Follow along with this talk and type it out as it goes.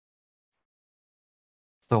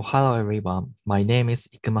So hello everyone, my name is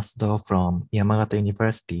Ikumatsudo from Yamagata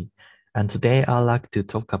University, and today I'd like to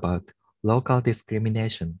talk about local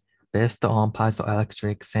discrimination based on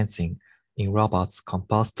piezoelectric sensing in robots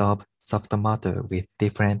composed of soft matter with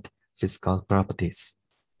different physical properties.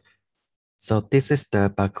 So this is the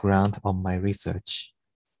background of my research.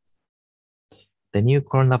 The new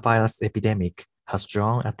coronavirus epidemic has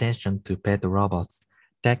drawn attention to pet robots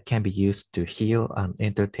that can be used to heal and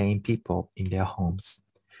entertain people in their homes.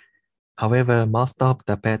 However, most of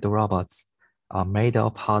the pet robots are made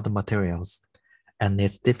of hard materials, and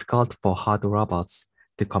it's difficult for hard robots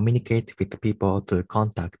to communicate with people through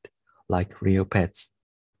contact, like real pets.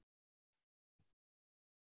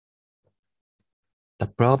 The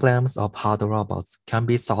problems of hard robots can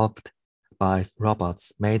be solved by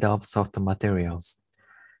robots made of soft materials.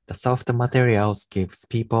 The soft materials gives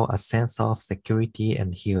people a sense of security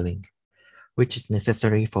and healing, which is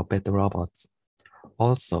necessary for pet robots.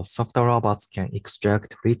 Also, soft robots can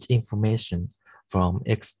extract rich information from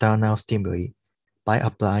external stimuli by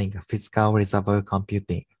applying physical reservoir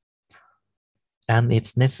computing. And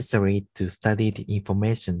it's necessary to study the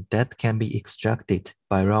information that can be extracted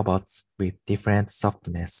by robots with different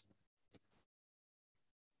softness.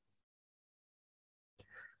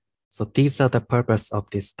 So these are the purpose of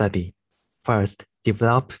this study. First,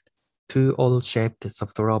 develop two owl-shaped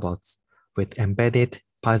soft robots with embedded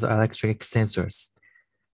piezoelectric sensors.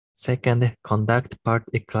 Second, conduct part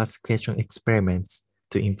classification experiments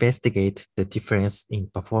to investigate the difference in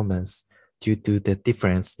performance due to the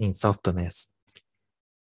difference in softness.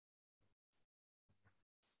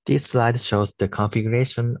 This slide shows the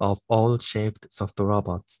configuration of owl-shaped soft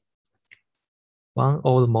robots. One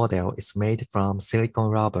owl model is made from silicon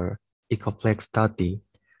rubber, EcoFlex 30,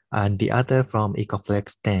 and the other from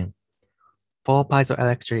EcoFlex 10. 4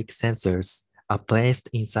 piezoelectric sensors are placed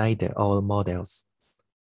inside the owl models.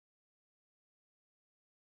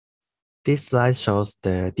 This slide shows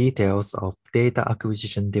the details of data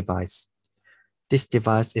acquisition device. This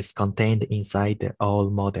device is contained inside the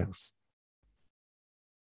owl models.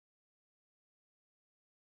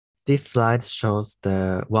 This slide shows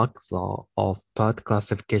the workflow of part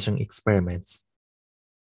classification experiments.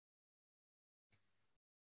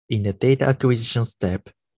 In the data acquisition step,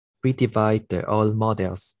 we divide the owl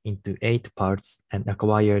models into 8 parts and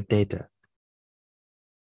acquire data.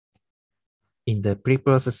 In the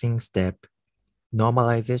pre-processing step,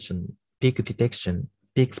 normalization, peak detection,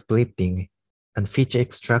 peak splitting, and feature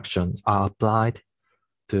extraction are applied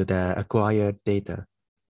to the acquired data.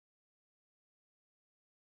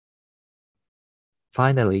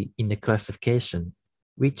 Finally, in the classification,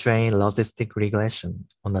 we train logistic regression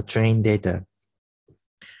on the trained data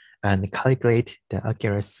and calculate the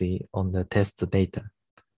accuracy on the test data.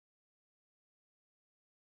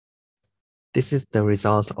 This is the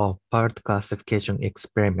result of part classification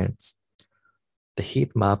experiments. The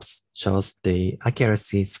heat maps shows the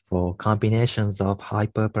accuracies for combinations of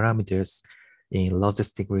hyperparameters in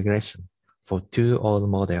logistic regression for 2 owl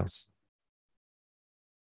models.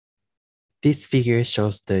 This figure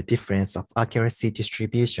shows the difference of accuracy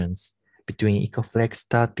distributions between EcoFlex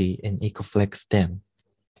 30 and EcoFlex 10.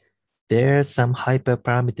 There are some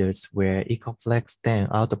hyperparameters where EcoFlex 10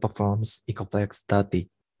 outperforms EcoFlex 30.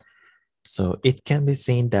 So it can be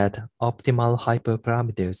seen that optimal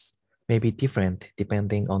hyperparameters may be different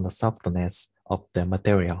depending on the softness of the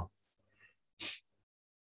material.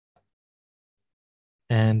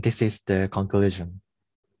 And this is the conclusion.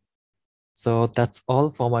 So that's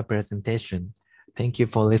all for my presentation. Thank you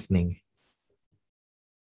for listening.